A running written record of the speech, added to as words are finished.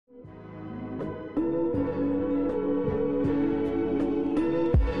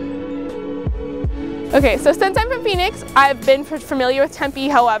Okay, so since I'm from Phoenix, I've been familiar with Tempe.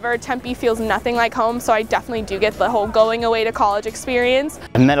 However, Tempe feels nothing like home, so I definitely do get the whole going away to college experience.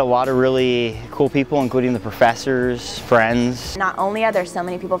 I met a lot of really cool people, including the professors, friends. Not only are there so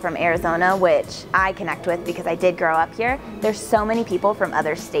many people from Arizona, which I connect with because I did grow up here, there's so many people from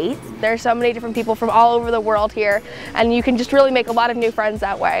other states. There's so many different people from all over the world here, and you can just really make a lot of new friends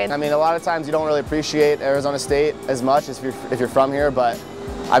that way. I mean, a lot of times you don't really appreciate Arizona State as much if you're from here, but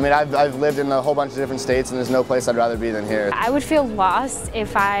I mean, I've lived in a whole bunch of different states, and there's no place I'd rather be than here. I would feel lost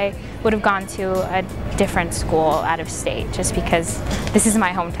if I would have gone to a different school out of state, just because this is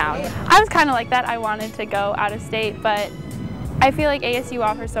my hometown. I was kind of like that. I wanted to go out of state, but I feel like ASU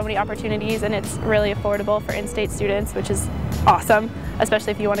offers so many opportunities, and it's really affordable for in-state students, which is awesome,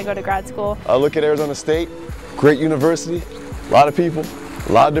 especially if you want to go to grad school. I look at Arizona State, great university, a lot of people,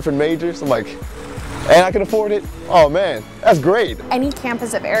 a lot of different majors. I'm like, and I can afford it? Oh man, that's great. Any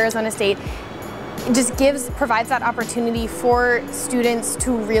campus of Arizona State just provides that opportunity for students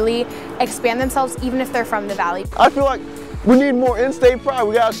to really expand themselves, even if they're from the Valley. I feel like we need more in-state pride.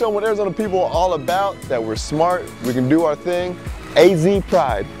 We gotta show them what Arizona people are all about, that we're smart, we can do our thing. AZ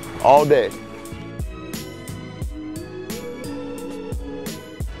pride, all day.